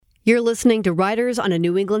You're listening to Writers on a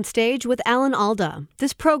New England Stage with Alan Alda.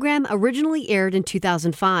 This program originally aired in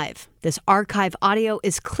 2005. This archive audio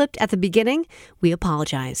is clipped at the beginning. We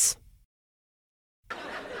apologize.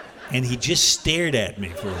 And he just stared at me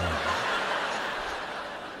for a while.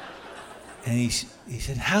 And he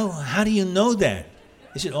said, how do you know that?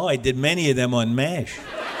 I said, I did many of them on MASH.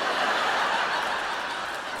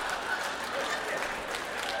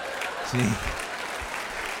 See?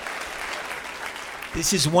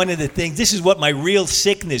 This is one of the things, this is what my real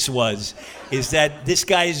sickness was, is that this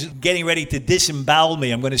guy's getting ready to disembowel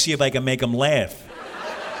me. I'm going to see if I can make him laugh.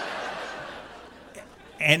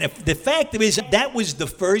 And the fact is, that was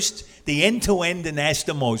the end-to-end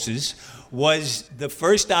anastomosis was the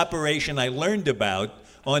first operation I learned about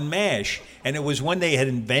on MASH. And it was one they had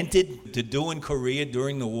invented to do in Korea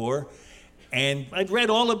during the war. And I'd read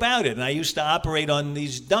all about it. And I used to operate on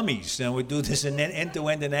these dummies. And I would do this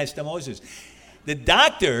end-to-end anastomosis. The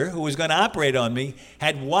doctor who was going to operate on me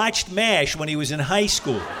had watched MASH when he was in high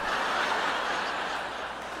school.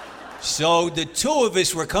 So the two of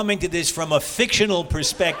us were coming to this from a fictional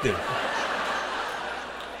perspective.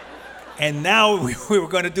 And now we were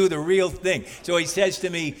going to do the real thing. So he says to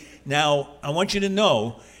me, now, I want you to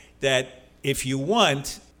know that if you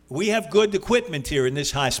want, we have good equipment here in this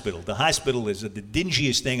hospital. The hospital is the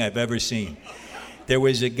dingiest thing I've ever seen. There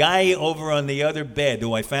was a guy over on the other bed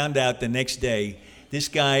who I found out the next day. This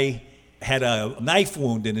guy had a knife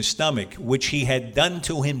wound in his stomach, which he had done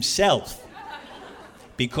to himself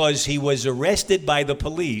because he was arrested by the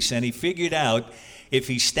police, and he figured out if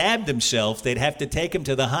he stabbed himself, they'd have to take him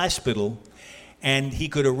to the hospital, and he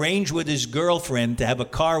could arrange with his girlfriend to have a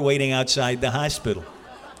car waiting outside the hospital,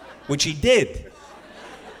 which he did.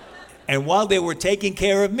 And while they were taking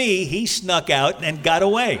care of me, he snuck out and got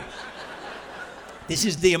away. This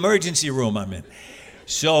is the emergency room I'm in.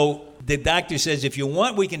 So the doctor says, if you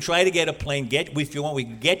want, we can try to get a plane. If you want, we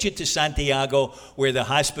can get you to Santiago where the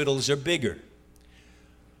hospitals are bigger.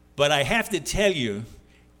 But I have to tell you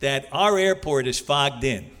that our airport is fogged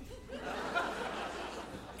in.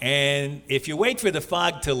 And if you wait for the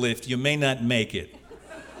fog to lift, you may not make it.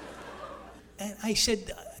 And I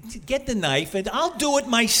said, get the knife and I'll do it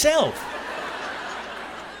myself.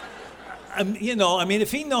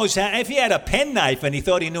 If he knows how, if he had a penknife and he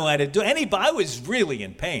thought he knew how to do it, I was really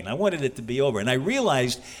in pain. I wanted it to be over. And I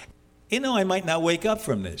realized, I might not wake up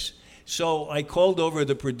from this. So I called over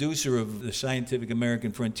the producer of the Scientific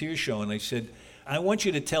American Frontier show, and I said, I want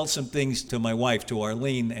you to tell some things to my wife, to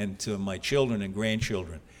Arlene, and to my children and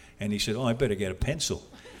grandchildren. And he said, I better get a pencil.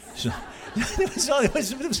 So it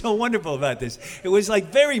was so wonderful about this. It was like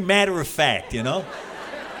very matter of fact,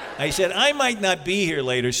 I said, I might not be here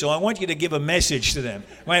later, so I want you to give a message to them.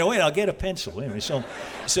 Wait, I'll get a pencil. Anyway, so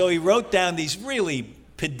he wrote down these really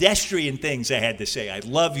pedestrian things I had to say. I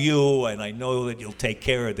love you, and I know that you'll take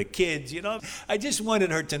care of the kids, I just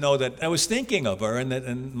wanted her to know that I was thinking of her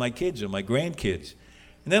and my kids and my grandkids.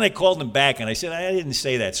 And then I called him back, and I said, I didn't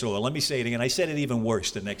say that, so let me say it again. I said it even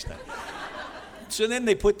worse the next time. So then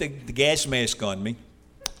they put the gas mask on me.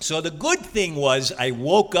 So the good thing was I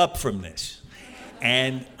woke up from this.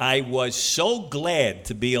 And I was so glad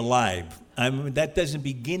to be alive. That doesn't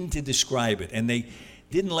begin to describe it. And they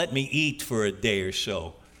didn't let me eat for a day or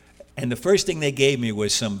so. And the first thing they gave me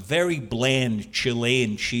was some very bland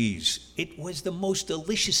Chilean cheese. It was the most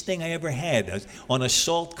delicious thing I ever had on a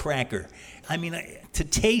salt cracker. To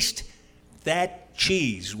taste that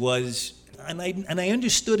cheese was, and I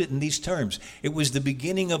understood it in these terms. It was the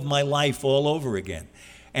beginning of my life all over again.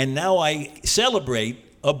 And now I celebrate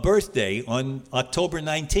a birthday on October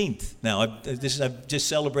 19th. Now, I've just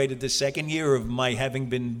celebrated the second year of my having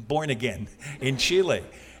been born again in Chile.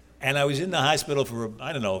 And I was in the hospital for,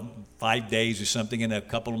 5 days or something, and a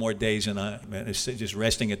couple more days, and I was just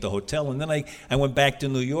resting at the hotel. And then I went back to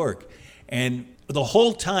New York. And the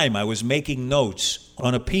whole time I was making notes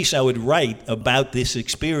on a piece I would write about this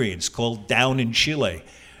experience called Down in Chile,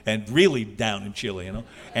 and really down in Chile,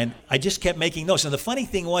 And I just kept making notes. And the funny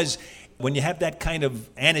thing was, when you have that kind of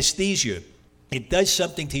anesthesia, it does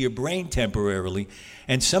something to your brain temporarily.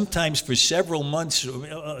 And sometimes for several months,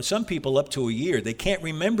 some people up to a year, they can't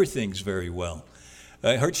remember things very well.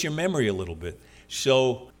 It hurts your memory a little bit.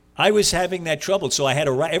 So I was having that trouble. So I had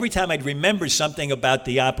to write, every time I'd remember something about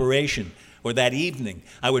the operation or that evening,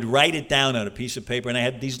 I would write it down on a piece of paper. And I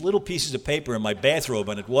had these little pieces of paper in my bathrobe,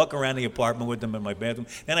 and I'd walk around the apartment with them in my bathroom.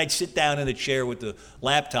 Then I'd sit down in a chair with the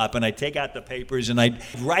laptop, and I'd take out the papers, and I'd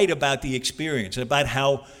write about the experience, about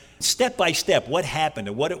how, step by step, what happened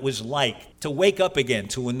and what it was like to wake up again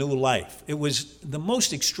to a new life. It was the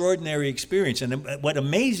most extraordinary experience. And what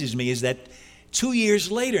amazes me is that 2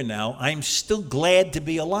 years later now, I'm still glad to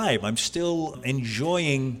be alive. I'm still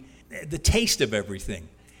enjoying the taste of everything.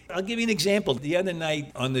 I'll give you an example. The other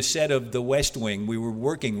night on the set of The West Wing, we were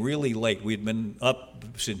working really late. We'd been up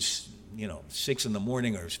since 6 in the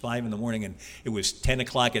morning or 5 in the morning, and it was 10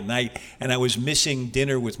 o'clock at night, and I was missing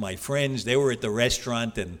dinner with my friends. They were at the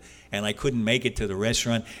restaurant, and I couldn't make it to the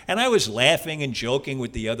restaurant. And I was laughing and joking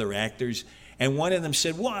with the other actors, and one of them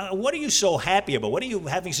said, what are you so happy about? What are you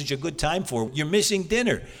having such a good time for? You're missing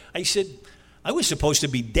dinner. I said, I was supposed to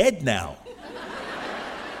be dead now.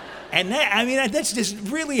 And that's just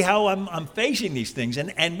really how I'm facing these things.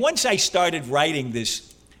 And once I started writing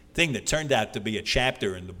this thing that turned out to be a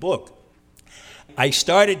chapter in the book, I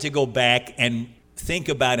started to go back and think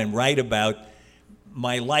about and write about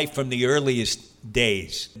my life from the earliest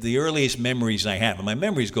days, the earliest memories I have. And my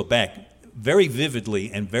memories go back very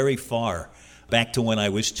vividly and very far, back to when I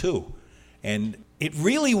was 2. And it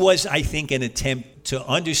really was, I think, an attempt to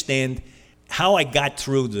understand how I got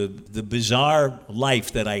through the bizarre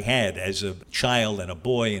life that I had as a child and a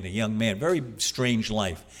boy and a young man, very strange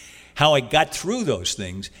life, how I got through those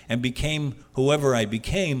things and became whoever I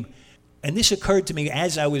became. And this occurred to me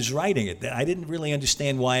as I was writing it. I didn't really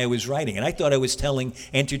understand why I was writing it. I thought I was telling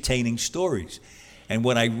entertaining stories. And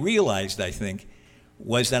what I realized, I think,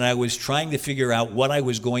 was that I was trying to figure out what I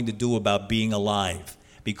was going to do about being alive,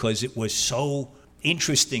 because it was so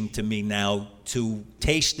interesting to me now to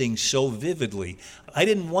taste things so vividly. I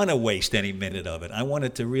didn't want to waste any minute of it. I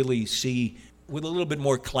wanted to really see with a little bit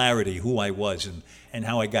more clarity who I was and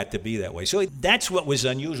how I got to be that way. So that's what was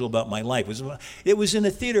unusual about my life. It was in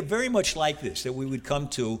a theater very much like this that we would come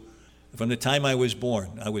to from the time I was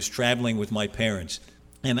born. I was traveling with my parents.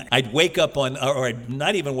 And I'd wake up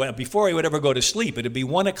before I would ever go to sleep, it'd be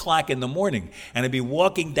 1 o'clock in the morning, and I'd be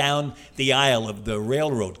walking down the aisle of the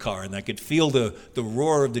railroad car, and I could feel the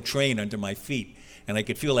roar of the train under my feet, and I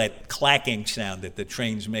could feel that clacking sound that the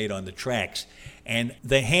trains made on the tracks. And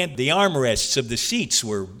the armrests of the seats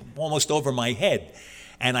were almost over my head.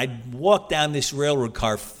 And I'd walk down this railroad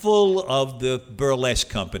car full of the burlesque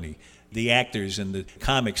company, the actors and the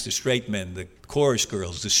comics, the straight men, the chorus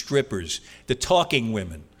girls, the strippers, the talking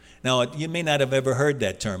women. Now, you may not have ever heard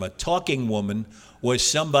that term. A talking woman was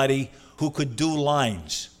somebody who could do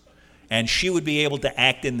lines, and she would be able to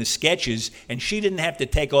act in the sketches, and she didn't have to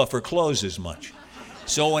take off her clothes as much.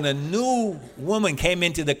 So when a new woman came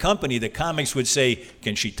into the company, the comics would say,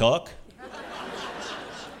 "Can she talk?"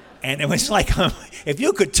 And it was like, if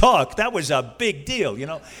you could talk, that was a big deal,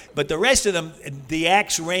 But the rest of them, the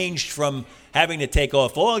acts ranged from having to take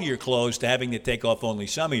off all your clothes to having to take off only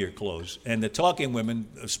some of your clothes. And the talking women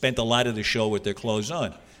spent a lot of the show with their clothes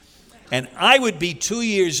on. And I would be 2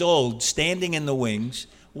 years old, standing in the wings,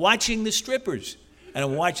 watching the strippers and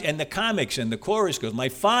the comics and the chorus girls. My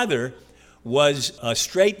father was a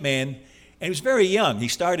straight man, and he was very young. He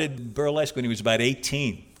started burlesque when he was about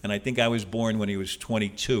 18. And I think I was born when he was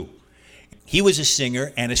 22. He was a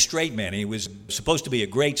singer and a straight man. He was supposed to be a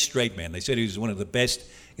great straight man. They said he was one of the best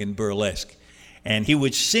in burlesque. And he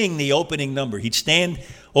would sing the opening number. He'd stand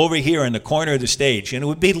over here in the corner of the stage, and it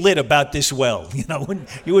would be lit about this well.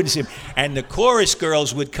 You wouldn't see him. And the chorus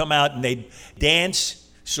girls would come out, and they'd dance,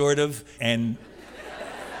 sort of, and...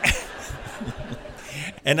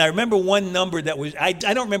 And I remember one number that was, I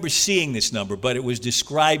don't remember seeing this number, but it was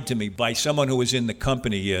described to me by someone who was in the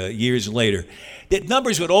company years later. That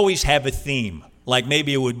numbers would always have a theme. Like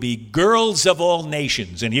maybe it would be Girls of All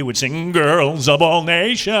Nations, and he would sing Girls of All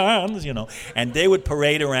Nations, and they would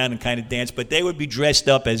parade around and kind of dance, but they would be dressed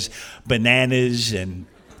up as bananas and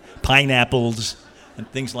pineapples and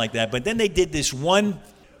things like that. But then they did this one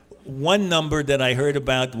number that I heard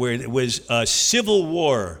about where it was a Civil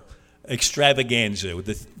War extravaganza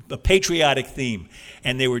with a patriotic theme,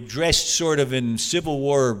 and they were dressed sort of in Civil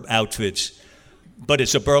War outfits, but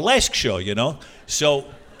it's a burlesque show, So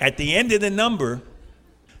at the end of the number,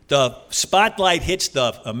 the spotlight hits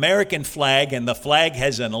the American flag, and the flag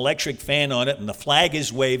has an electric fan on it, and the flag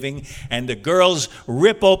is waving, and the girls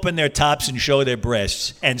rip open their tops and show their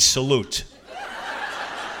breasts and salute.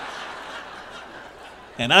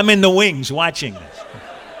 And I'm in the wings watching this.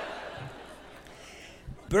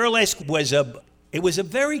 Burlesque was a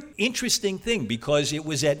very interesting thing because it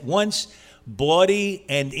was at once bawdy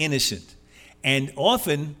and innocent. And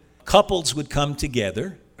often couples would come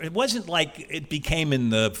together. It wasn't like it became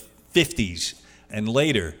in the 50s and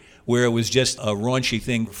later where it was just a raunchy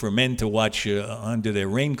thing for men to watch under their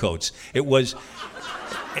raincoats. It was...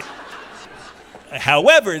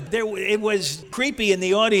 However, it was creepy in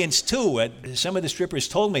the audience, too. Some of the strippers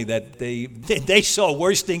told me that they saw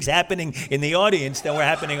worse things happening in the audience than were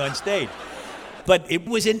happening on stage. But it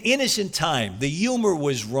was an innocent time. The humor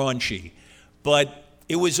was raunchy, but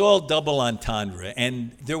it was all double entendre,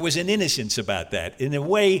 and there was an innocence about that. In a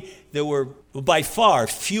way, there were by far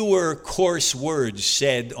fewer coarse words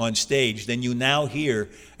said on stage than you now hear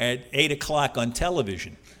at 8 o'clock on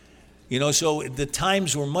television. So the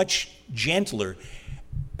times were much gentler,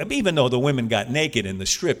 even though the women got naked in the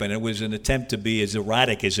strip, and it was an attempt to be as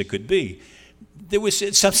erotic as it could be. There was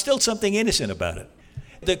still something innocent about it.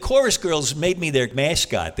 The chorus girls made me their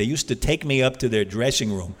mascot. They used to take me up to their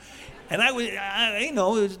dressing room. And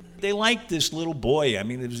they liked this little boy. I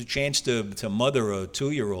mean, it was a chance to mother a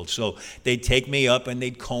 2-year-old. So they'd take me up and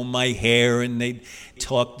they'd comb my hair and they'd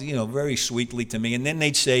talk, very sweetly to me. And then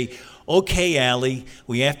they'd say, "Okay, Allie,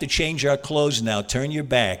 we have to change our clothes now. Turn your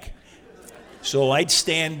back." So I'd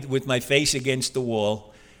stand with my face against the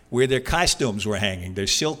wall where their costumes were hanging, their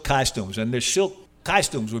silk costumes. And their silk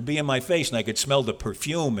costumes would be in my face, and I could smell the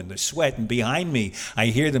perfume and the sweat. And behind me, I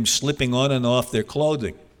hear them slipping on and off their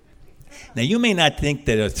clothing. Now, you may not think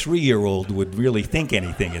that a 3-year-old would really think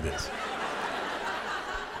anything of this.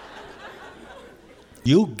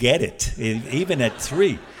 You get it, even at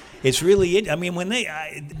 3. It's really,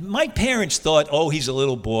 my parents thought, oh, he's a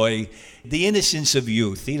little boy, the innocence of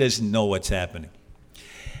youth. He doesn't know what's happening.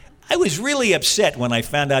 I was really upset when I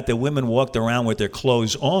found out that women walked around with their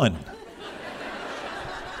clothes on.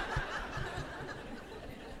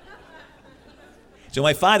 So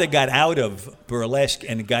my father got out of burlesque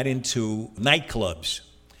and got into nightclubs.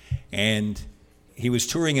 And he was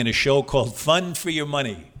touring in a show called Fun for Your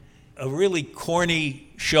Money, a really corny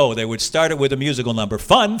show. They would start it with a musical number,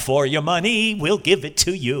 "Fun for your money, we'll give it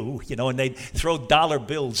to you." And they'd throw dollar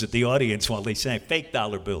bills at the audience while they sang, fake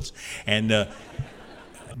dollar bills. And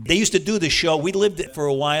they used to do the show. We lived for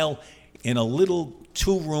a while in a little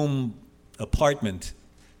 2-room apartment,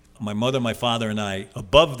 my mother, my father, and I,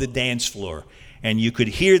 above the dance floor. And you could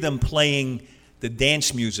hear them playing the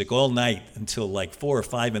dance music all night until like 4 or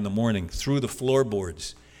 5 in the morning through the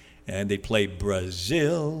floorboards. And they'd play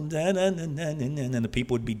Brazil, and the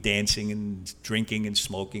people would be dancing and drinking and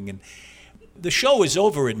smoking. And the show was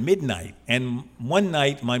over at midnight. And one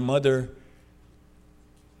night, my mother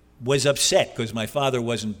was upset because my father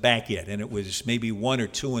wasn't back yet. And it was maybe 1 or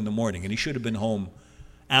 2 in the morning, and he should have been home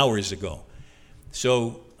hours ago.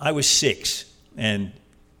 So I was 6, and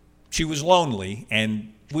she was lonely,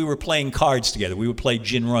 and we were playing cards together. We would play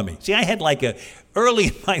gin rummy. See, I had early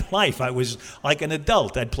in my life, I was like an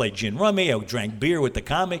adult. I'd play gin rummy. I drank beer with the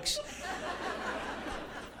comics.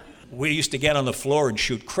 We used to get on the floor and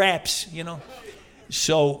shoot craps,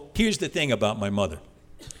 So here's the thing about my mother.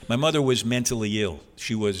 My mother was mentally ill.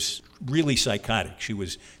 She was really psychotic. She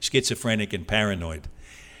was schizophrenic and paranoid.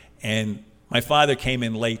 And my father came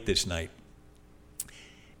in late this night.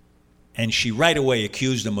 And she right away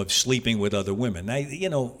accused him of sleeping with other women.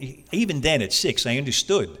 Even then at 6, I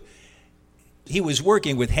understood. He was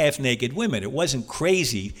working with half-naked women. It wasn't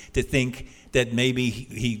crazy to think that maybe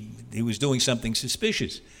he was doing something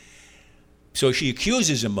suspicious. So she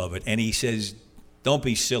accuses him of it, and he says, "Don't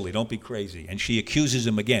be silly, don't be crazy." And she accuses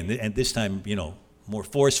him again, and this time, more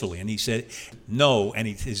forcefully. And he said, "No,"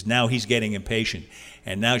 and now he's getting impatient.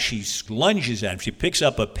 And now she lunges at him. She picks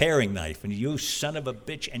up a paring knife, and "You son of a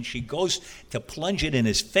bitch," and she goes to plunge it in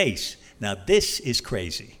his face. Now, this is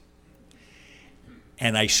crazy.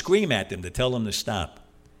 And I scream at him to tell him to stop.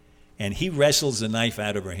 And he wrestles the knife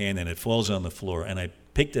out of her hand, and it falls on the floor. And I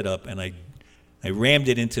picked it up, and I rammed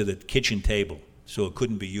it into the kitchen table so it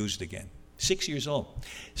couldn't be used again. 6 years old.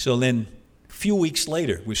 So then a few weeks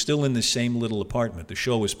later, we're still in the same little apartment. The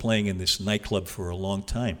show was playing in this nightclub for a long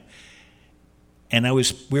time. And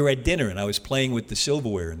we were at dinner, and I was playing with the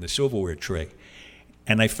silverware in the silverware tray.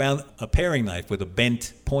 And I found a paring knife with a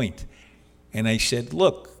bent point. And I said,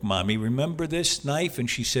 "Look, Mommy, remember this knife?" And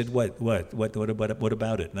she said, What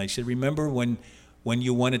about it? And I said, "Remember when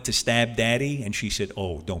you wanted to stab Daddy?" And she said,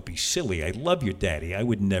 "Oh, don't be silly. I love your daddy. I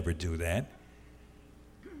would never do that."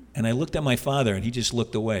 And I looked at my father, and he just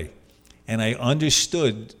looked away. And I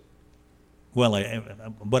understood,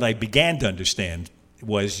 what I began to understand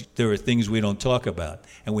was there are things we don't talk about.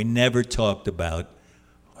 And we never talked about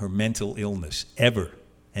her mental illness, ever.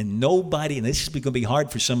 And nobody, and this is going to be hard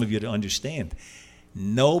for some of you to understand,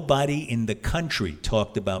 nobody in the country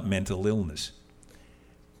talked about mental illness.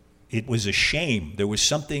 It was a shame. There was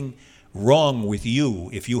something wrong with you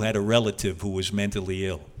if you had a relative who was mentally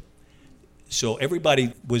ill. So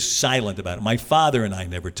everybody was silent about it. My father and I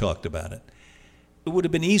never talked about it. It would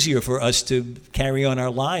have been easier for us to carry on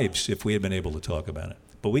our lives if we had been able to talk about it.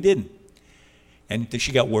 But we didn't. And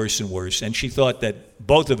she got worse and worse, and she thought that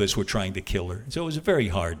both of us were trying to kill her. So it was a very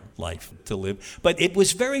hard life to live. But it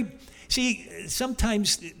was very See,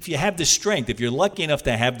 sometimes if you have the strength, if you're lucky enough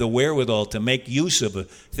to have the wherewithal to make use of a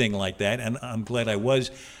thing like that, and I'm glad I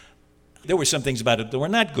was, there were some things about it that were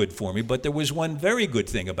not good for me, but there was one very good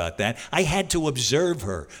thing about that. I had to observe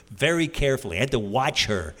her very carefully. I had to watch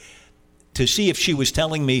her to see if she was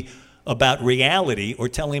telling me about reality or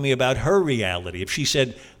telling me about her reality. If she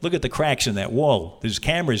said, look at the cracks in that wall, there's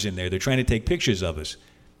cameras in there, they're trying to take pictures of us.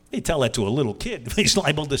 They tell that to a little kid. He's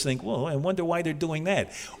liable to think, well, I wonder why they're doing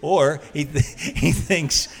that. Or he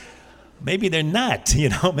thinks, maybe they're not,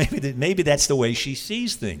 maybe that's the way she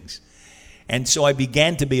sees things. And so I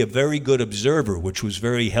began to be a very good observer, which was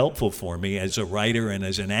very helpful for me as a writer and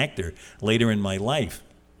as an actor later in my life.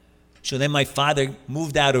 So then my father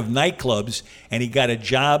moved out of nightclubs, and he got a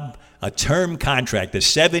job, a term contract, a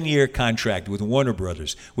 7-year contract with Warner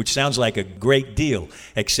Brothers, which sounds like a great deal,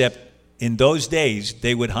 except in those days,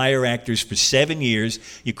 they would hire actors for 7 years.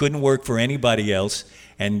 You couldn't work for anybody else,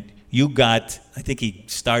 and you got, I think he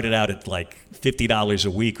started out at like $50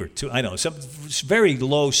 a week or some very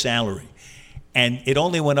low salary. And it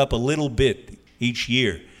only went up a little bit each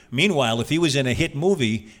year. Meanwhile, if he was in a hit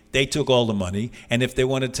movie, they took all the money. And if they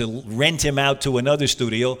wanted to rent him out to another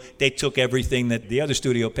studio, they took everything that the other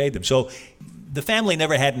studio paid them. So the family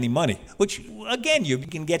never had any money, which, again, you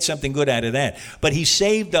can get something good out of that. But he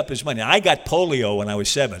saved up his money. I got polio when I was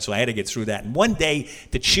 7, so I had to get through that. And one day,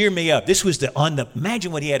 to cheer me up, this was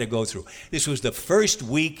imagine what he had to go through. This was the first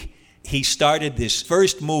week he started this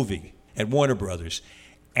first movie at Warner Brothers.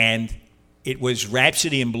 And it was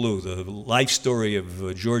Rhapsody in Blue, the life story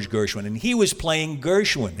of George Gershwin. And he was playing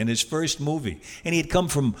Gershwin in his first movie. And he had come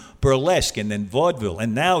from burlesque and then vaudeville.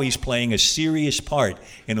 And now he's playing a serious part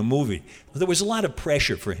in a movie. Well, there was a lot of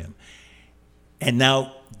pressure for him. And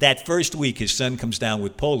now that first week, his son comes down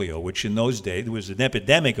with polio, which in those days, there was an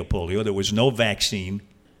epidemic of polio. There was no vaccine.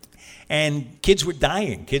 And kids were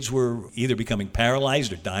dying. Kids were either becoming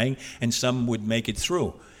paralyzed or dying, and some would make it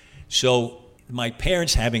through. So my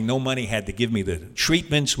parents, having no money, had to give me the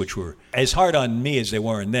treatments, which were as hard on me as they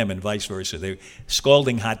were on them, and vice versa. They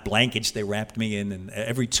scalding hot blankets they wrapped me in, and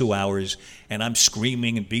every 2 hours, and I'm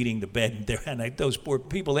screaming and beating the bed. And those poor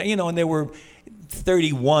people, and they were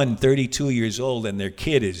 31, 32 years old, and their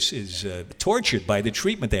kid is tortured by the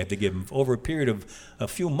treatment they have to give them over a period of a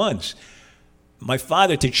few months. My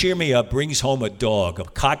father, to cheer me up, brings home a dog, a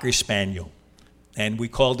Cocker Spaniel, and we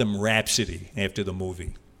called him Rhapsody after the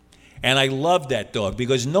movie. And I loved that dog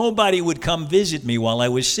because nobody would come visit me while I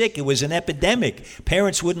was sick. It was an epidemic.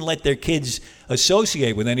 Parents wouldn't let their kids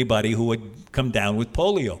associate with anybody who had come down with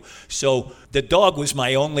polio. So the dog was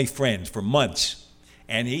my only friend for months.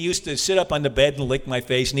 And he used to sit up on the bed and lick my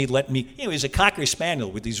face, and he'd let me, he was a Cocker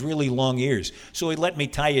Spaniel with these really long ears. So he'd let me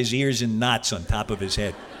tie his ears in knots on top of his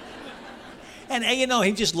head. And,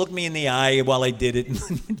 he just looked me in the eye while I did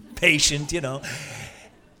it, patient,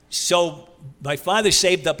 So my father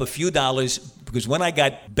saved up a few dollars because when I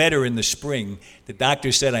got better in the spring, the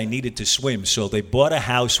doctor said I needed to swim. So they bought a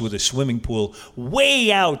house with a swimming pool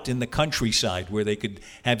way out in the countryside where they could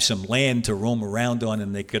have some land to roam around on,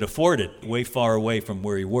 and they could afford it way far away from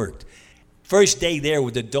where he worked. First day there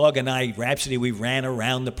with the dog and I, Rhapsody, we ran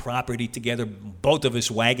around the property together, both of us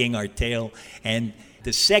wagging our tail. And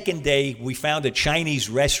the second day, we found a Chinese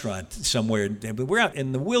restaurant somewhere. We're out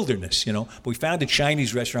in the wilderness, We found a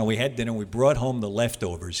Chinese restaurant. We had dinner. We brought home the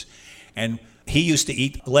leftovers. And he used to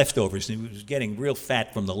eat leftovers. And he was getting real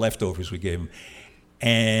fat from the leftovers we gave him.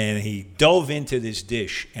 And he dove into this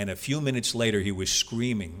dish. And a few minutes later, he was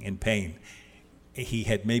screaming in pain. He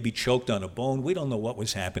had maybe choked on a bone. We don't know what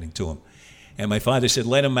was happening to him. And my father said,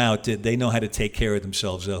 let him out. They know how to take care of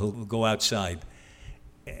themselves. They'll go outside.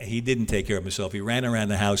 He didn't take care of himself. He ran around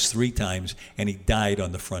the house 3 times, and he died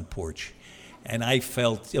on the front porch. And I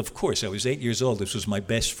felt, of course, I was 8 years old. This was my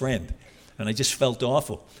best friend. And I just felt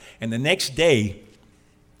awful. And the next day,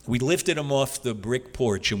 we lifted him off the brick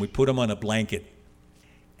porch, and we put him on a blanket.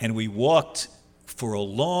 And we walked for a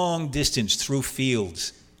long distance through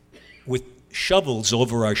fields with shovels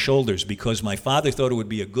over our shoulders because my father thought it would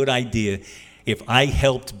be a good idea if I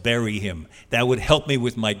helped bury him. That would help me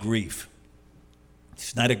with my grief.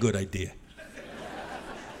 It's not a good idea.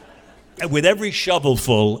 With every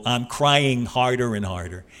shovelful, I'm crying harder and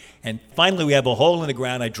harder. And finally, we have a hole in the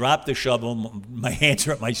ground. I drop the shovel. My hands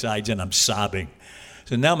are at my sides, and I'm sobbing.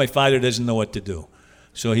 So now my father doesn't know what to do.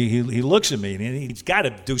 So he looks at me, and he's got to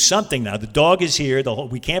do something now. The dog is here.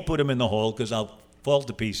 We can't put him in the hole because I'll fall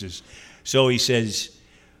to pieces. So he says,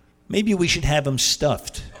 maybe we should have him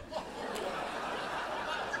stuffed.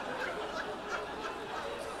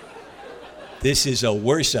 This is a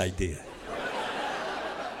worse idea.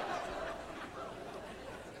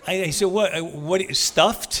 I said, what,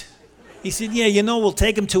 stuffed? He said, yeah, we'll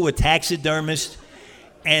take him to a taxidermist,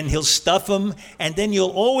 and he'll stuff him, and then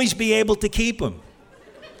you'll always be able to keep him.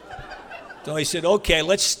 So I said, okay,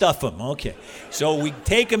 let's stuff him. Okay. So we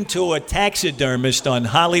take him to a taxidermist on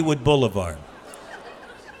Hollywood Boulevard.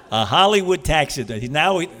 A Hollywood taxidermist.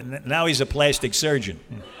 Now he's a plastic surgeon.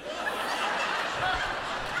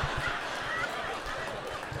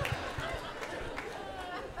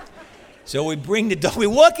 So we bring the dog. We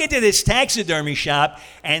walk into this taxidermy shop,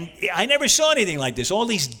 and I never saw anything like this. All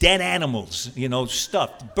these dead animals,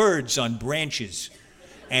 stuffed, birds on branches,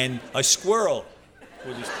 and a squirrel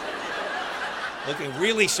with his, looking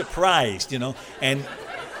really surprised, and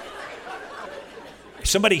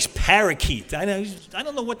somebody's parakeet. I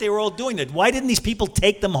don't know what they were all doing. Why didn't these people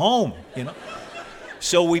take them home,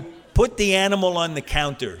 So we put the animal on the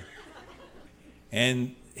counter,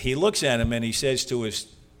 and he looks at him and he says to us,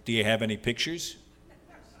 do you have any pictures?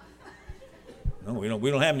 No, we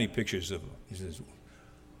don't have any pictures of him. He says,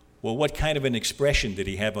 well, what kind of an expression did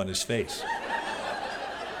he have on his face?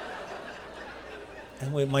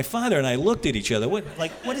 And my father and I looked at each other. What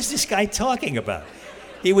is this guy talking about?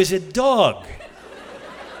 He was a dog.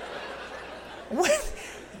 What?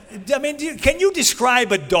 I mean, can you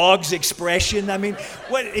describe a dog's expression? I mean,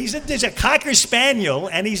 there's a Cocker Spaniel,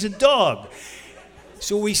 and he's a dog.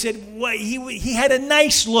 So we said, well, he had a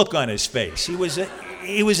nice look on his face. He was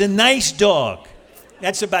a nice dog.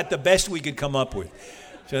 That's about the best we could come up with.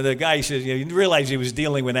 So the guy says, you realize he was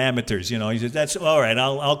dealing with amateurs, He said, that's all right.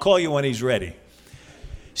 I'll call you when he's ready.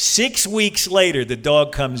 6 weeks later, the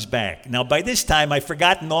dog comes back. Now, by this time, I've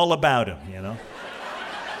forgotten all about him,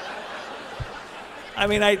 I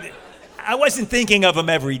mean, I wasn't thinking of him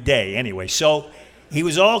every day anyway. So he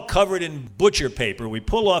was all covered in butcher paper. We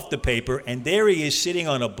pull off the paper, and there he is sitting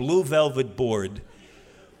on a blue velvet board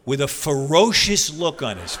with a ferocious look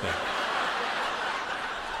on his face.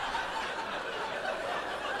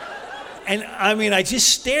 And I mean, I just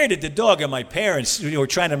stared at the dog, and my parents were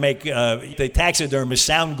trying to make the taxidermist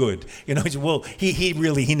sound good. He said, well,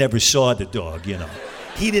 he never saw the dog,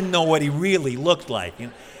 He didn't know what he really looked like.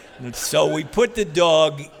 So we put the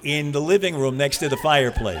dog in the living room next to the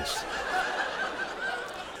fireplace.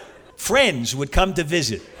 Friends would come to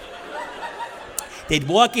visit. They'd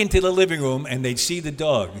walk into the living room and they'd see the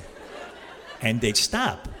dog, and they'd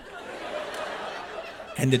stop.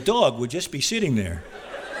 And the dog would just be sitting there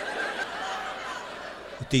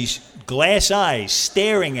with these glass eyes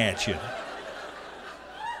staring at you.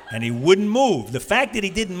 And he wouldn't move. The fact that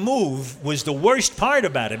he didn't move was the worst part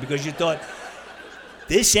about it, because you thought,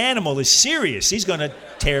 this animal is serious. He's going to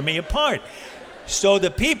tear me apart. So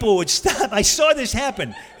the people would stop. I saw this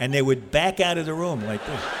happen. And they would back out of the room like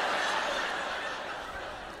this.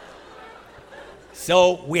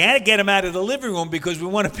 So we had to get him out of the living room because we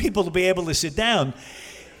wanted people to be able to sit down.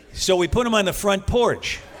 So we put him on the front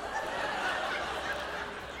porch.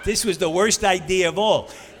 This was the worst idea of all.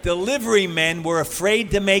 Delivery men were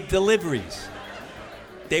afraid to make deliveries.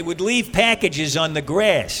 They would leave packages on the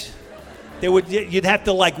grass. You'd have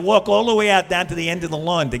to walk all the way out down to the end of the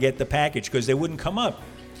lawn to get the package because they wouldn't come up.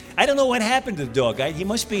 I don't know what happened to the dog. He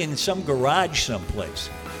must be in some garage someplace.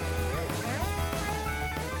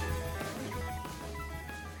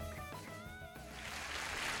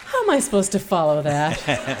 How am I supposed to follow that?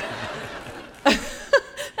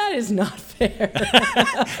 That is not fair.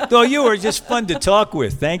 Though you were just fun to talk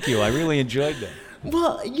with. Thank you. I really enjoyed that.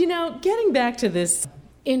 Well, getting back to this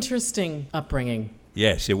interesting upbringing.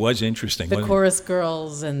 Yes, it was interesting. The chorus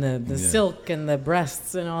girls and the silk and the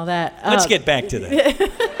breasts and all that. Let's get back to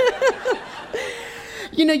that.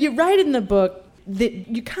 You write in the book that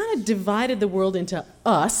you kind of divided the world into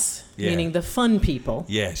us, meaning the fun people.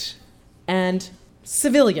 Yes. And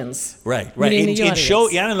civilians. Right. Meaning the audience.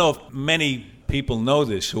 I don't know if many people know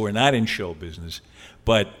this who are not in show business,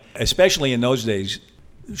 but especially in those days,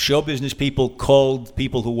 show business people called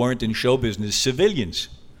people who weren't in show business civilians.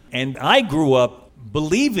 And I grew up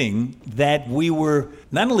believing that we were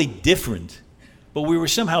not only different, but we were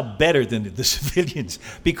somehow better than the civilians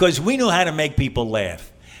because we knew how to make people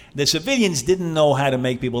laugh. The civilians didn't know how to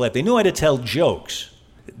make people laugh. They knew how to tell jokes.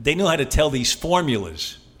 They knew how to tell these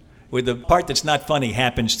formulas where the part that's not funny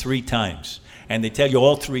happens 3 times, and they tell you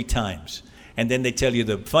all 3 times. And then they tell you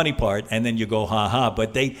the funny part, and then you go, ha-ha,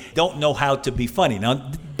 but they don't know how to be funny.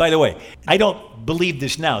 Now, by the way, I don't believe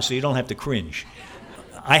this now, so you don't have to cringe.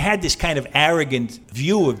 I had this kind of arrogant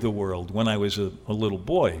view of the world when I was a little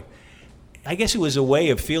boy. I guess it was a way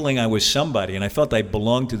of feeling I was somebody, and I felt I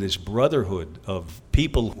belonged to this brotherhood of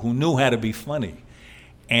people who knew how to be funny.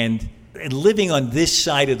 And living on this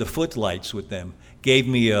side of the footlights with them gave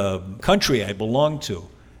me a country I belonged to.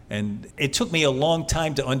 And it took me a long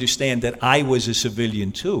time to understand that I was a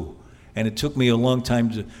civilian too. And it took me a long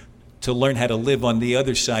time to learn how to live on the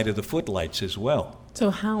other side of the footlights as well. So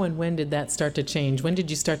how and when did that start to change? When did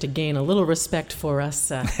you start to gain a little respect for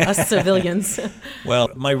us civilians? Well,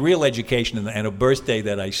 my real education and a birthday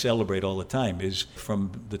that I celebrate all the time is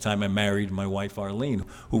from the time I married my wife Arlene,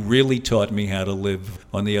 who really taught me how to live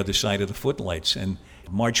on the other side of the footlights. And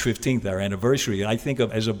March 15th, our anniversary, I think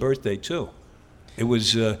of as a birthday too. It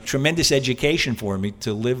was a tremendous education for me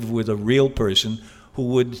to live with a real person who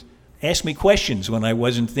would ask me questions when I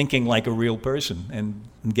wasn't thinking like a real person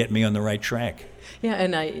and get me on the right track. Yeah,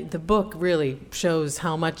 and the book really shows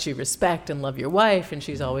how much you respect and love your wife, and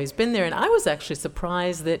she's always been there. And I was actually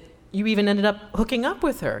surprised that you even ended up hooking up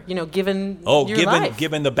with her, given your life.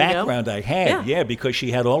 Given the background I had, yeah, because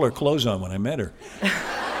she had all her clothes on when I met her.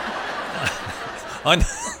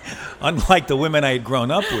 Unlike the women I had grown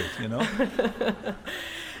up with,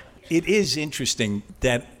 It is interesting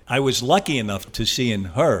that I was lucky enough to see in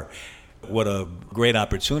her what a great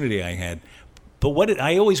opportunity I had. But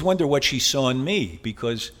I always wonder what she saw in me,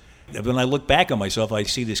 because when I look back on myself, I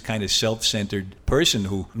see this kind of self-centered person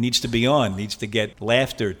who needs to be on, needs to get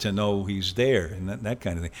laughter to know he's there, and that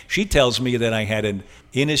kind of thing. She tells me that I had an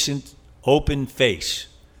innocent, open face.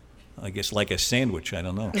 I guess like a sandwich, I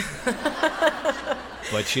don't know.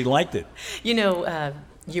 But she liked it.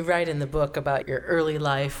 You write in the book about your early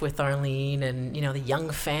life with Arlene and, the young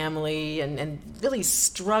family and really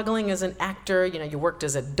struggling as an actor. You worked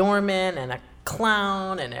as a doorman and a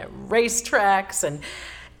clown and at racetracks. And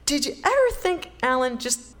did you ever think, Alan,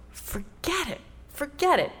 just forget it?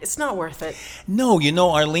 Forget it. It's not worth it. No,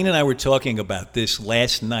 Arlene and I were talking about this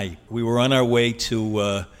last night. We were on our way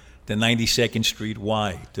to the 92nd Street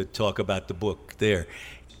Y to talk about the book there.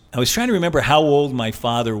 I was trying to remember how old my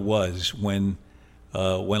father was when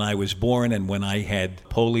I was born and when I had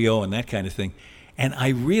polio and that kind of thing. And I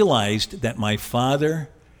realized that my father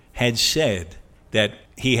had said that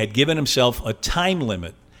he had given himself a time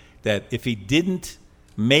limit, that if he didn't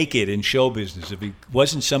make it in show business, if he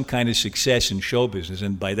wasn't some kind of success in show business,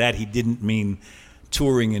 and by that he didn't mean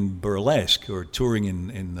touring in burlesque or touring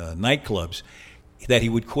in nightclubs, that he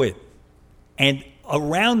would quit. And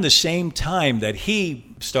around the same time that he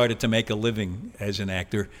started to make a living as an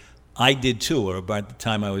actor, I did too, or about the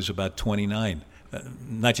time I was about 29.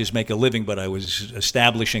 Not just make a living, but I was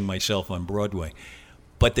establishing myself on Broadway.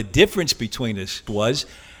 But the difference between us was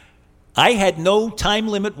I had no time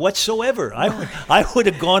limit whatsoever. I would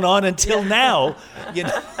have gone on until now,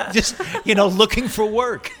 looking for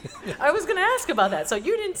work. I was going to ask about that. So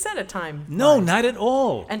you didn't set a timeline? No, not at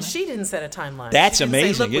all. And she didn't set a timeline. That's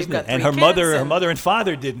amazing, isn't it? And her mother and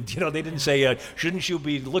father didn't. They didn't say, shouldn't you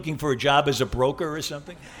be looking for a job as a broker or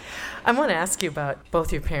something? I want to ask you about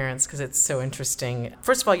both your parents because it's so interesting.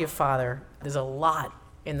 First of all, your father. There's a lot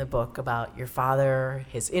in the book about your father,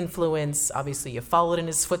 his influence. Obviously, you followed in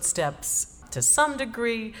his footsteps to some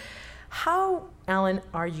degree. How, Alan,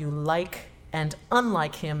 are you like and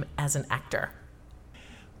unlike him as an actor?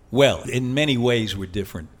 Well, in many ways, we're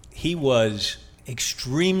different. He was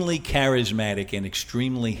extremely charismatic and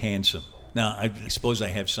extremely handsome. Now, I suppose I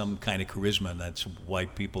have some kind of charisma, and that's why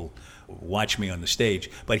people watch me on the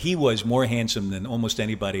stage. But he was more handsome than almost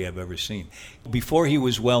anybody I've ever seen. Before he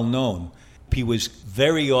was well known, he was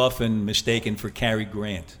very often mistaken for Cary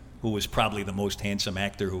Grant, who was probably the most handsome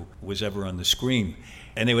actor who was ever on the screen.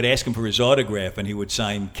 And they would ask him for his autograph, and he would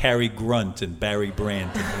sign Cary Grunt and Barry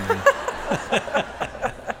Brandt.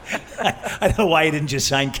 I don't know why he didn't just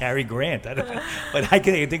sign Cary Grant. But I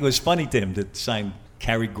think it was funny to him to sign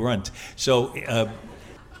Cary Grunt. So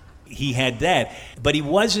he had that. But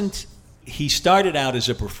he started out as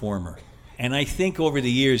a performer. And I think over the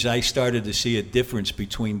years I started to see a difference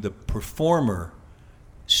between the performer,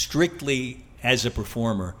 strictly as a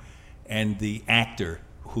performer, and the actor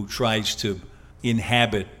who tries to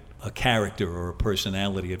inhabit a character or a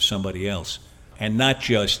personality of somebody else, and not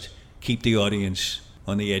just keep the audience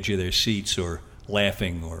on the edge of their seats or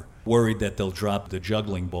laughing or worried that they'll drop the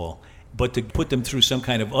juggling ball, but to put them through some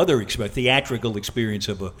kind of other theatrical experience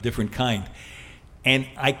of a different kind. And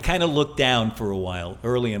I kind of looked down for a while,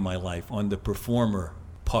 early in my life, on the performer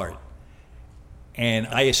part. And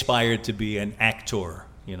I aspired to be an actor,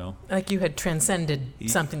 Like you had transcended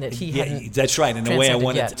something that he hadn't. That's right. In a way, I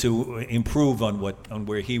wanted yet. to improve on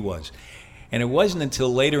where he was. And it wasn't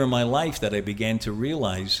until later in my life that I began to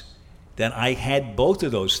realize that I had both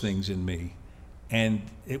of those things in me. And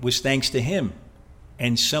it was thanks to him.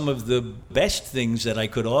 And some of the best things that I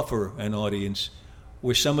could offer an audience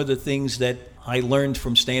were some of the things that I learned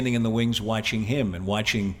from standing in the wings watching him and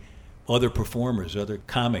watching other performers, other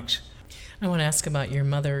comics. I want to ask about your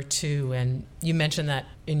mother, too, and you mentioned that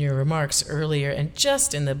in your remarks earlier, and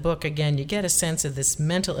just in the book, again, you get a sense of this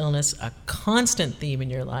mental illness, a constant theme in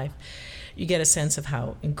your life. You get a sense of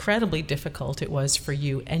how incredibly difficult it was for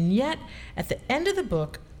you, and yet, at the end of the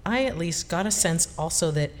book, I at least got a sense also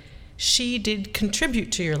that she did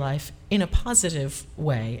contribute to your life in a positive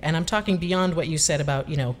way, and I'm talking beyond what you said about,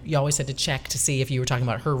 you always had to check to see if you were talking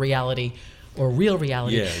about her reality or real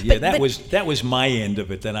reality. Yeah, that was my end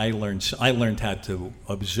of it. That I learned how to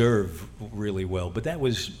observe really well. But that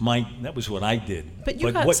was what I did. But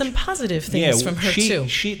you got some positive things from her too.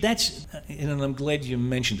 And I'm glad you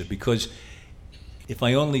mentioned it, because if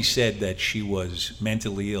I only said that she was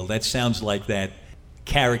mentally ill, that sounds like that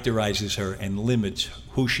characterizes her and limits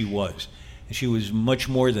who she was. And she was much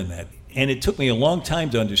more than that. And it took me a long time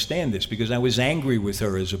to understand this, because I was angry with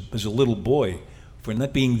her as a little boy for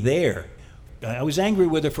not being there. I was angry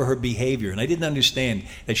with her for her behavior, and I didn't understand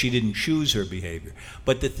that she didn't choose her behavior.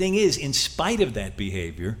 But the thing is, in spite of that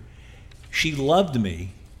behavior, she loved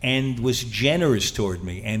me and was generous toward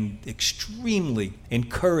me and extremely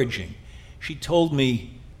encouraging. She told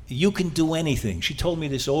me, "You can do anything." She told me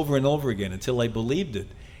this over and over again until I believed it.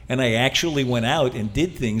 And I actually went out and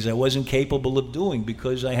did things I wasn't capable of doing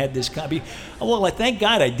because I had this copy. Well, I thank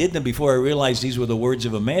God I did them before I realized these were the words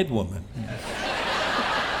of a madwoman.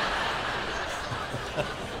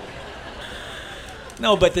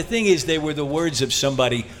 No, but the thing is, they were the words of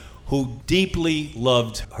somebody who deeply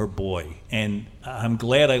loved her boy. And I'm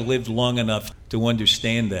glad I lived long enough to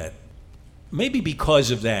understand that. Maybe because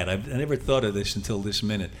of that, I never thought of this until this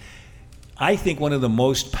minute. I think one of the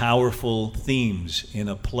most powerful themes in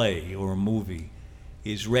a play or a movie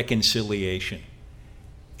is reconciliation.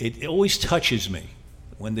 It always touches me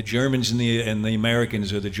when the Germans and the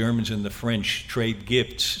Americans, or the Germans and the French, trade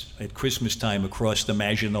gifts at Christmas time across the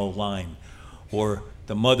Maginot Line, or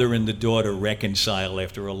the mother and the daughter reconcile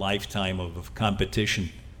after a lifetime of competition.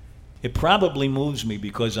 It probably moves me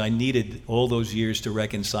because I needed all those years to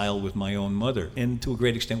reconcile with my own mother, and to a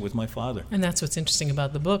great extent with my father. And that's what's interesting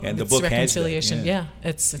about the book. And the book reconciliation. has that, yeah.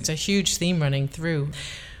 It's a huge theme running through.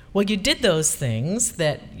 Well, you did those things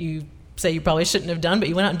that you say you probably shouldn't have done, but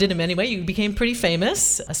you went out and did them anyway. You became pretty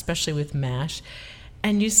famous, especially with MASH.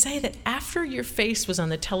 And you say that after your face was on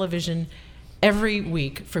the television every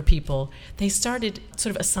week for people, they started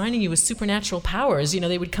sort of assigning you with supernatural powers.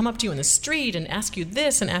 They would come up to you in the street and ask you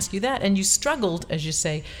this and ask you that, and you struggled, as you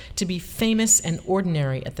say, to be famous and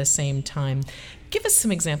ordinary at the same time. Give us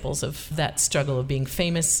some examples of that struggle of being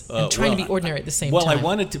famous and trying to be ordinary at the same time. Well,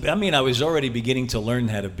 I was already beginning to learn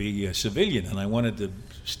how to be a civilian, and I wanted to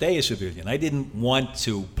stay a civilian. I didn't want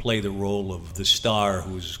to play the role of the star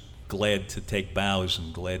who's glad to take bows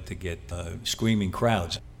and glad to get screaming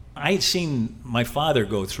crowds. I had seen my father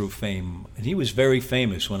go through fame, and he was very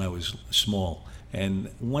famous when I was small. And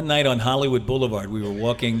one night on Hollywood Boulevard, we were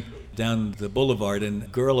walking down the boulevard, and a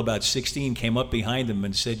girl about 16 came up behind him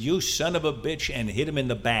and said, "You son of a bitch," and hit him in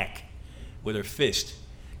the back with her fist.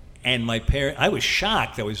 And I was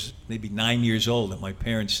shocked. I was maybe 9 years old, and my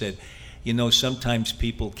parents said, sometimes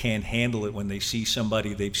people can't handle it when they see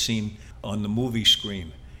somebody they've seen on the movie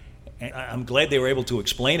screen. And I'm glad they were able to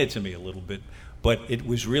explain it to me a little bit. But it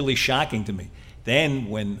was really shocking to me. Then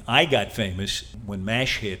when I got famous, when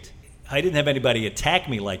MASH hit, I didn't have anybody attack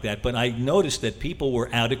me like that, but I noticed that people were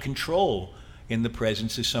out of control in the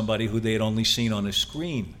presence of somebody who they had only seen on a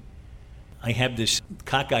screen. I have this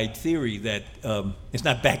cockeyed theory that it's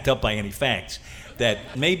not backed up by any facts,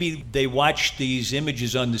 that maybe they watch these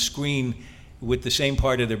images on the screen with the same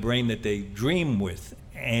part of their brain that they dream with.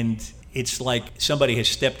 And it's like somebody has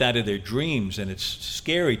stepped out of their dreams, and it's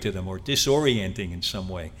scary to them or disorienting in some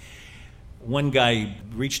way. One guy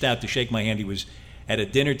reached out to shake my hand. He was at a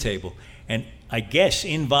dinner table, and I guess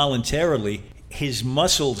involuntarily his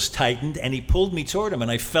muscles tightened, and he pulled me toward him,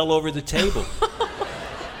 and I fell over the table.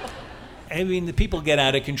 I mean, the people get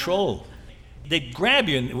out of control. They'd grab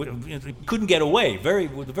you and couldn't get away,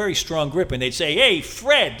 with a very strong grip, and they'd say, "Hey,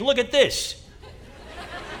 Fred, look at this."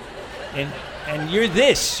 And you're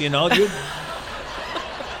this, I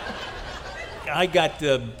got,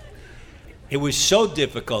 it was so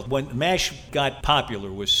difficult. When MASH got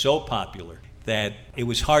popular, was so popular, that it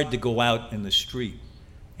was hard to go out in the street.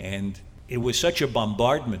 And it was such a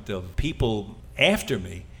bombardment of people after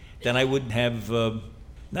me that I would have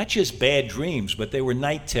not just bad dreams, but they were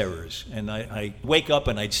night terrors. And I'd wake up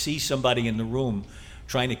and I'd see somebody in the room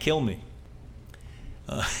trying to kill me.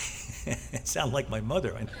 It sounds like my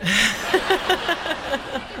mother.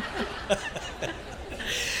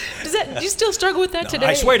 Do you still struggle with that today?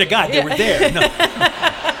 I swear to God, they were there. No.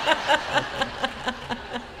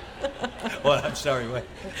 Well, I'm sorry. What?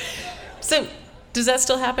 So, does that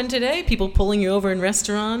still happen today? People pulling you over in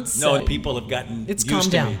restaurants? No, people have gotten it's used calmed to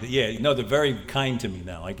down. me. Yeah, no, they're very kind to me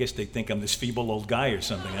now. I guess they think I'm this feeble old guy or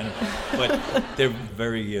something. I don't know. But they're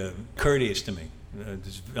very courteous to me.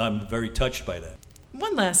 I'm very touched by that.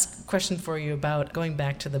 One last question for you about going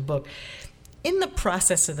back to the book. In the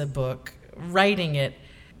process of the book, writing it,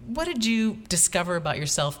 what did you discover about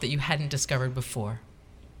yourself that you hadn't discovered before?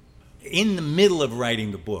 In the middle of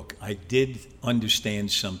writing the book, I did understand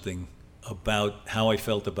something about how I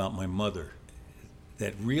felt about my mother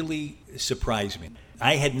that really surprised me.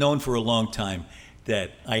 I had known for a long time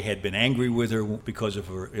that I had been angry with her because of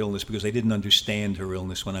her illness, because I didn't understand her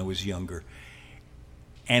illness when I was younger.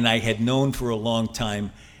 And I had known for a long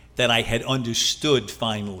time that I had understood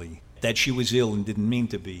finally that she was ill and didn't mean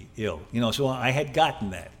to be ill. So I had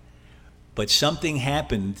gotten that. But something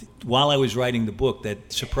happened while I was writing the book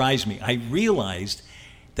that surprised me. I realized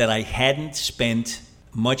that I hadn't spent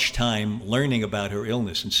much time learning about her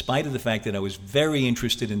illness, in spite of the fact that I was very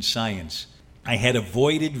interested in science. I had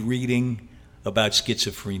avoided reading about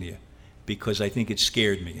schizophrenia because I think it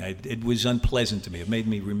scared me. It was unpleasant to me. It made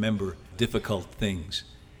me remember difficult things.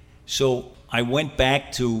 So I went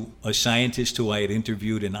back to a scientist who I had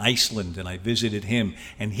interviewed in Iceland, and I visited him,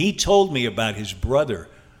 and he told me about his brother,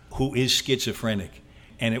 who is schizophrenic.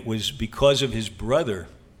 And it was because of his brother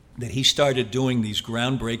that he started doing these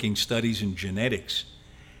groundbreaking studies in genetics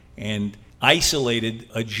and isolated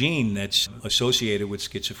a gene that's associated with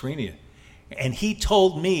schizophrenia. And he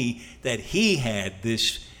told me that he had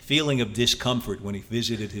this feeling of discomfort when he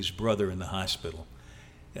visited his brother in the hospital.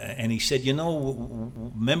 And he said,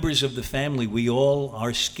 members of the family, we all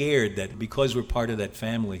are scared that because we're part of that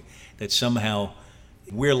family, that somehow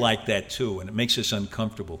we're like that too, and it makes us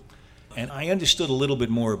uncomfortable. And I understood a little bit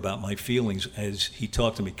more about my feelings as he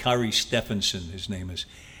talked to me. Kari Stephenson, his name is.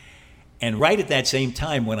 And right at that same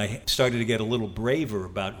time, when I started to get a little braver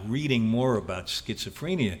about reading more about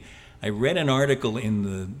schizophrenia, I read an article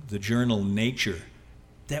in the journal Nature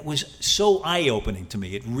that was so eye-opening to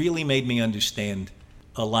me. It really made me understand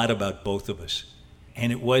a lot about both of us.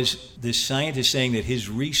 And it was this scientist saying that his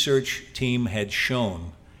research team had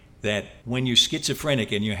shown that when you're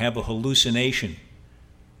schizophrenic and you have a hallucination,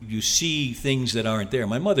 you see things that aren't there.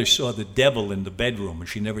 My mother saw the devil in the bedroom, and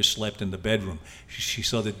she never slept in the bedroom. She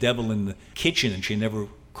saw the devil in the kitchen, and she never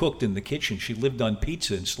cooked in the kitchen. She lived on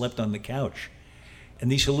pizza and slept on the couch.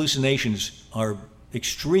 And these hallucinations are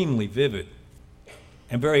extremely vivid.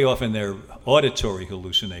 And very often they're auditory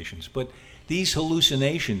hallucinations. But these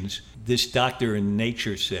hallucinations, this doctor in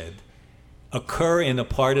Nature said, occur in a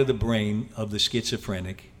part of the brain of the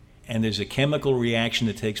schizophrenic, and there's a chemical reaction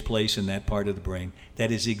that takes place in that part of the brain that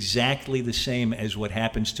is exactly the same as what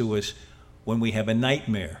happens to us when we have a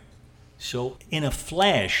nightmare. So in a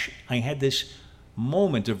flash, I had this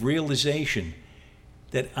moment of realization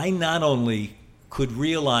that I not only could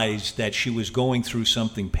realize that she was going through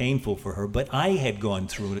something painful for her, but I had gone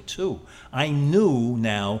through it too. I knew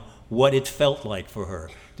now what it felt like for her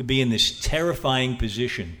to be in this terrifying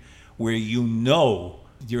position where you know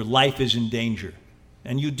your life is in danger.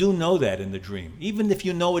 And you do know that in the dream. Even if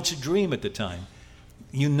you know it's a dream at the time,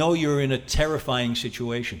 you know you're in a terrifying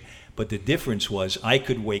situation. But the difference was I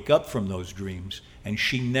could wake up from those dreams, and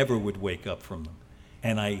she never would wake up from them.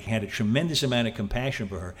 And I had a tremendous amount of compassion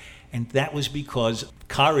for her. And that was because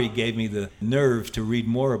Kari gave me the nerve to read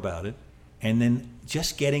more about it. And then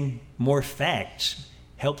just getting more facts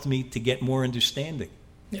helped me to get more understanding.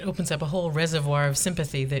 It opens up a whole reservoir of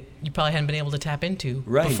sympathy that you probably hadn't been able to tap into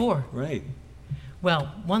before. Right.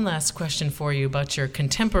 Well, one last question for you about your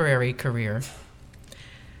contemporary career.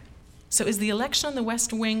 So is the election on the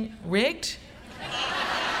West Wing rigged?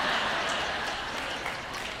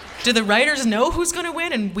 Do the writers know who's going to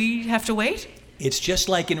win and we have to wait? It's just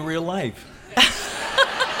like in real life.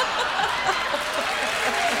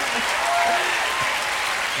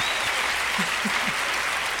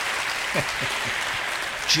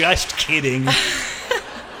 Just kidding.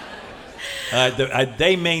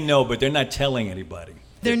 They may know, but they're not telling anybody.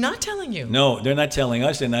 They're not telling you? No, they're not telling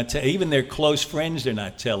us. They're not. Even their close friends, they're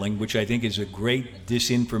not telling, which I think is a great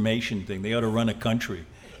disinformation thing. They ought to run a country.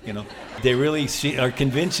 They really are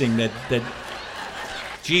convincing that.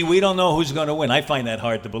 Gee, we don't know who's going to win. I find that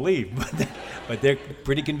hard to believe, but they're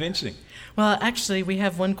pretty convincing. Well, actually, we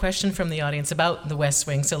have one question from the audience about the West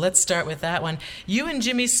Wing, so let's start with that one. You and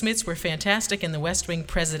Jimmy Smits were fantastic in the West Wing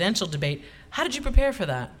presidential debate. How did you prepare for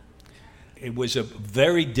that? It was a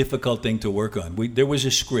very difficult thing to work on. There was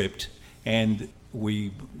a script, and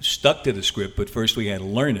we stuck to the script, but first we had to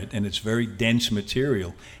learn it, and it's very dense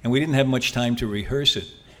material, and we didn't have much time to rehearse it.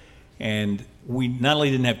 And we not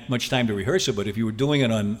only didn't have much time to rehearse it, but if you were doing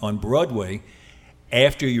it on Broadway,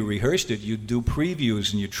 after you rehearsed it, you'd do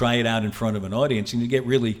previews and you'd try it out in front of an audience and you'd get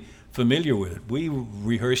really familiar with it. We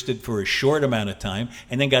rehearsed it for a short amount of time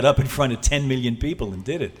and then got up in front of 10 million people and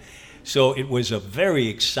did it. So it was a very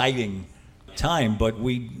exciting time, but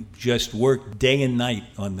we just worked day and night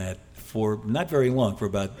on that for not very long, for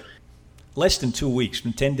about less than 2 weeks,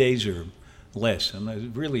 10 days or less, and it was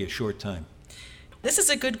really a short time. This is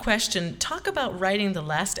a good question. Talk about writing the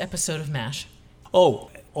last episode of MASH.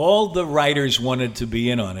 Oh, all the writers wanted to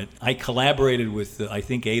be in on it. I collaborated with, I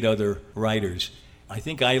think, 8 other writers. I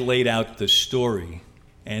think I laid out the story,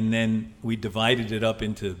 and then we divided it up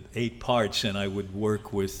into 8 parts, and I would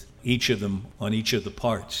work with each of them on each of the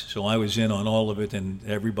parts. So I was in on all of it, and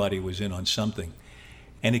everybody was in on something.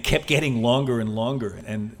 And it kept getting longer and longer,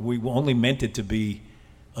 and we only meant it to be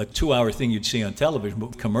a 2-hour thing you'd see on television, but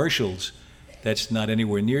with commercials, that's not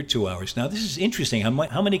anywhere near 2 hours. Now, this is interesting,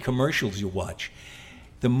 how many commercials you watch.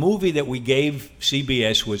 The movie that we gave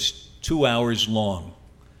CBS was 2 hours long.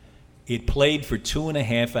 It played for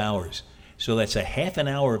 2.5 hours. So that's a half an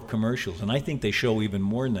hour of commercials, and I think they show even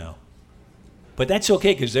more now. But that's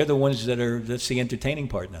okay, because they're the ones that's the entertaining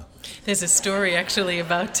part now. There's a story, actually,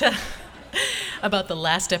 about the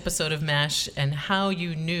last episode of MASH and how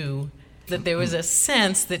you knew that there was a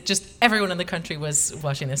sense that just everyone in the country was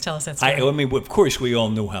watching this. Tell us that story. I mean, of course, we all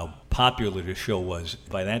knew how popular the show was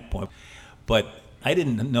by that point, but I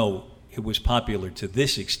didn't know it was popular to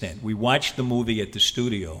this extent. We watched the movie at the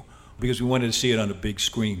studio because we wanted to see it on a big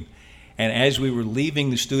screen. And as we were leaving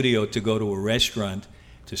the studio to go to a restaurant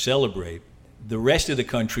to celebrate, the rest of the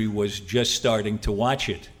country was just starting to watch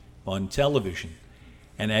it on television.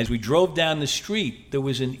 And as we drove down the street, there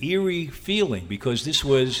was an eerie feeling because this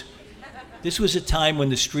was a time when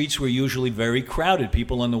the streets were usually very crowded,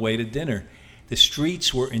 people on the way to dinner. The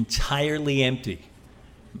streets were entirely empty,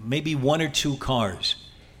 maybe 1 or 2 cars.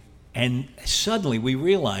 And suddenly we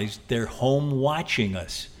realized they're home watching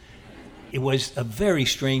us. It was a very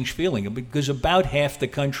strange feeling because about half the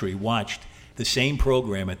country watched the same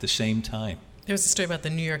program at the same time. There was a story about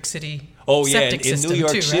the New York City Oh yeah, septic in system New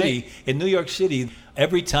York too, City, right? in New York City,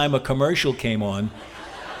 every time a commercial came on,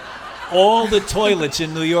 all the toilets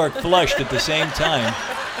in New York flushed at the same time.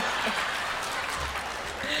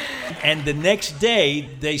 And the next day,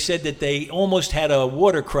 they said that they almost had a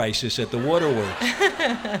water crisis at the waterworks.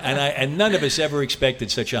 And none of us ever expected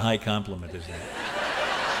such a high compliment as that.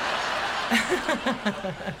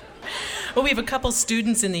 Well, we have a couple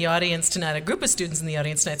students in the audience tonight, a group of students in the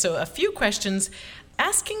audience tonight. So a few questions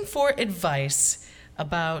asking for advice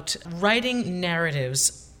about writing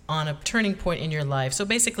narratives on a turning point in your life. So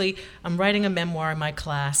basically, I'm writing a memoir in my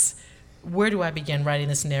class. Where do I begin writing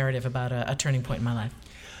this narrative about a turning point in my life?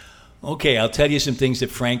 Okay, I'll tell you some things that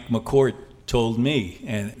Frank McCourt told me,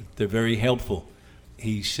 and they're very helpful.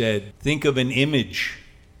 He said, think of an image.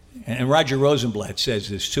 And Roger Rosenblatt says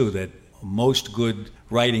this too, that most good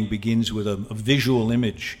writing begins with a visual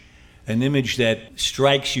image, an image that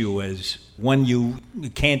strikes you as one you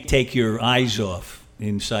can't take your eyes off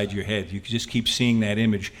inside your head. You just keep seeing that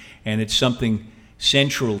image, and it's something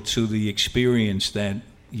central to the experience that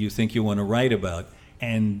you think you want to write about.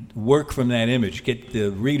 And work from that image, get the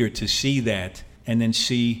reader to see that, and then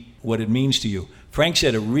see what it means to you. Frank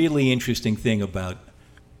said a really interesting thing about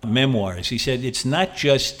memoirs. He said, it's not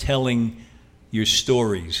just telling your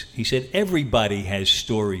stories. He said, everybody has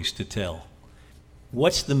stories to tell.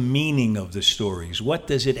 What's the meaning of the stories? What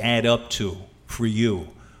does it add up to for you?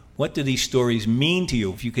 What do these stories mean to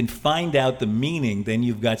you? If you can find out the meaning, then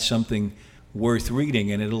you've got something worth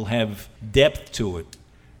reading, and it'll have depth to it.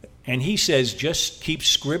 And he says, just keep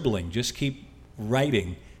scribbling, just keep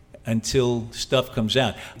writing until stuff comes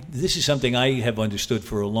out. This is something I have understood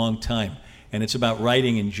for a long time, and it's about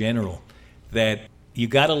writing in general, that you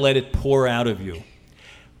got to let it pour out of you.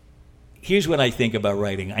 Here's what I think about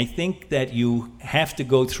writing. I think that you have to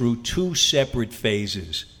go through 2 separate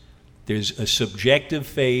phases. There's a subjective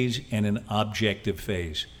phase and an objective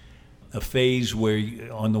phase. A phase where,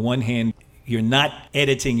 on the one hand, you're not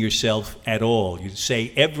editing yourself at all. You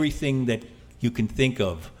say everything that you can think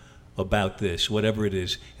of about this, whatever it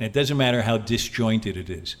is. And it doesn't matter how disjointed it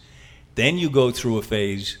is. Then you go through a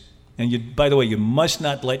phase, and by the way, you must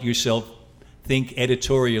not let yourself think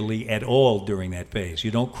editorially at all during that phase.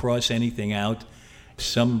 You don't cross anything out.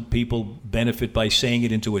 Some people benefit by saying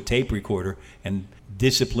it into a tape recorder and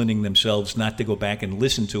disciplining themselves not to go back and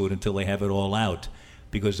listen to it until they have it all out,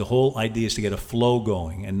 because the whole idea is to get a flow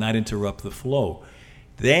going and not interrupt the flow.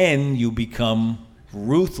 Then you become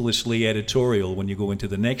ruthlessly editorial when you go into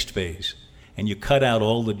the next phase, and you cut out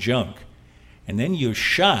all the junk. And then you're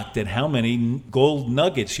shocked at how many gold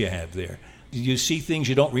nuggets you have there. You see things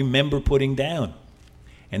you don't remember putting down.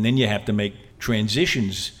 And then you have to make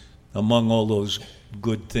transitions among all those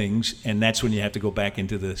good things, and that's when you have to go back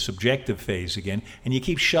into the subjective phase again, and you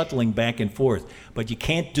keep shuttling back and forth. But you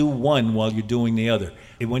can't do one while you're doing the other.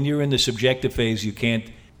 When you're in the subjective phase, you can't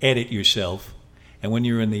edit yourself. And when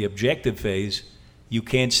you're in the objective phase, you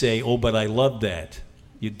can't say, oh, but I love that.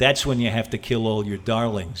 That's when you have to kill all your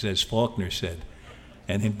darlings, as Faulkner said.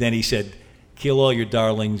 And then he said, kill all your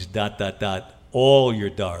darlings, ... all your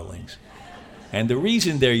darlings. And the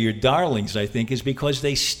reason they're your darlings, I think, is because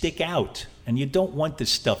they stick out. And you don't want the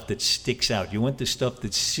stuff that sticks out. You want the stuff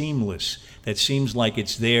that's seamless, that seems like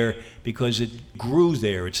it's there because it grew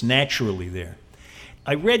there, it's naturally there.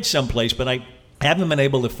 I read someplace, but I haven't been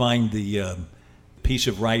able to find the piece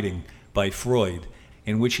of writing by Freud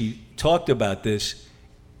in which he talked about this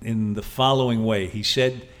in the following way. He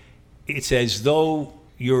said, it's as though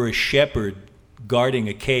you're a shepherd guarding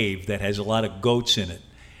a cave that has a lot of goats in it.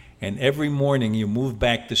 And every morning you move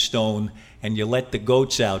back the stone and you let the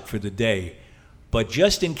goats out for the day. But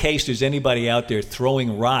just in case there's anybody out there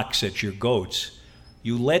throwing rocks at your goats,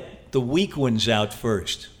 you let the weak ones out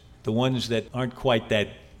first, the ones that aren't quite that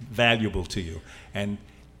valuable to you. And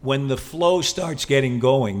when the flow starts getting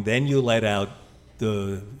going, then you let out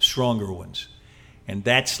the stronger ones. And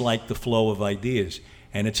that's like the flow of ideas.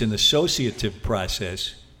 And it's an associative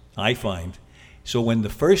process, I find. So when the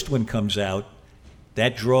first one comes out,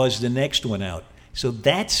 that draws the next one out. So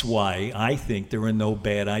that's why I think there are no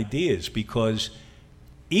bad ideas, because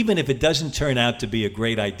even if it doesn't turn out to be a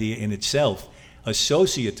great idea in itself,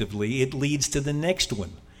 associatively, it leads to the next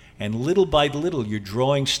one. And little by little, you're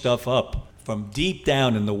drawing stuff up from deep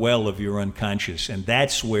down in the well of your unconscious. And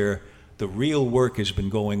that's where the real work has been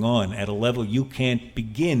going on at a level you can't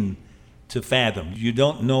begin to fathom. You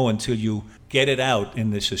don't know until you get it out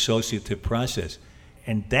in this associative process.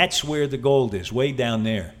 And that's where the gold is, way down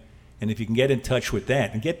there. And if you can get in touch with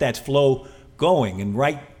that and get that flow going and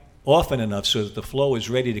write often enough so that the flow is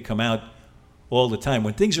ready to come out all the time.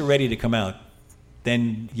 When things are ready to come out,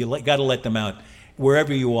 then you got to let them out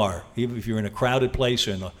wherever you are. Even if you're in a crowded place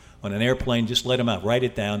or on an airplane, just let them out. Write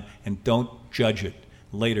it down and don't judge it.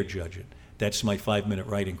 Later judge it. That's my 5-minute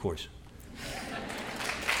writing course.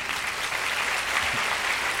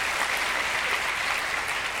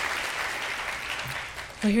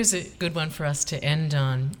 Well, here's a good one for us to end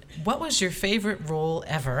on. What was your favorite role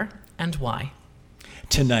ever and why?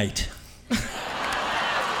 Tonight.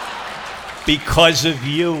 Because of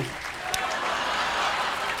you.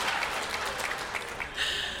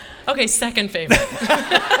 Okay, second favorite.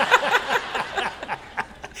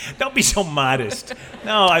 Don't be so modest.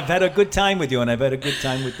 No, I've had a good time with you, and I've had a good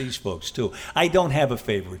time with these folks, too. I don't have a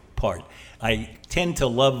favorite part. I tend to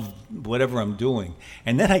love whatever I'm doing,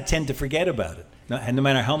 and then I tend to forget about it, no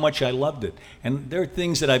matter how much I loved it. And there are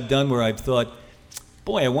things that I've done where I've thought,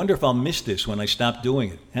 boy, I wonder if I'll miss this when I stop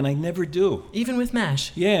doing it. And I never do. Even with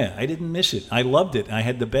MASH? Yeah, I didn't miss it. I loved it. I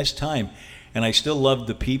had the best time. And I still love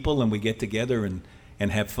the people, and we get together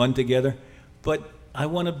and have fun together. But I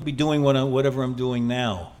want to be doing whatever I'm doing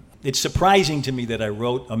now. It's surprising to me that I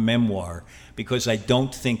wrote a memoir because I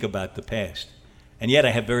don't think about the past. And yet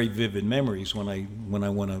I have very vivid memories when I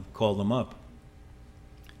want to call them up.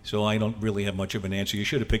 So I don't really have much of an answer. You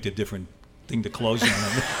should have picked a different thing to close on.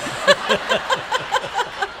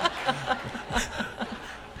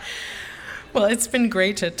 Well, it's been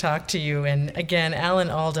great to talk to you. And again,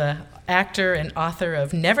 Alan Alda, actor and author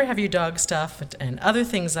of Never Have Your Dog Stuffed and Other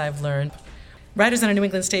Things I've Learned. Writers on a New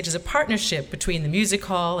England Stage is a partnership between the Music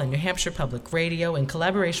Hall and New Hampshire Public Radio in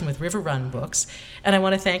collaboration with River Run Books. And I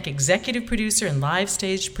want to thank executive producer and live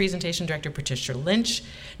stage presentation director Patricia Lynch,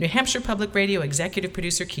 New Hampshire Public Radio executive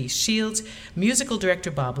producer Keith Shields, musical director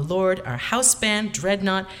Bob Lord, our house band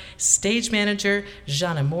Dreadnought, stage manager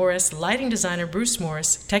Jana Morris, lighting designer Bruce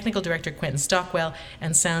Morris, technical director Quentin Stockwell,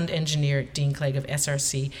 and sound engineer Dean Clegg of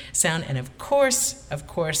SRC Sound. And of course,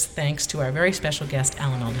 thanks to our very special guest,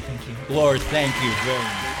 Alan Alda. Thank you. Lord, thank you very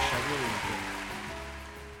much.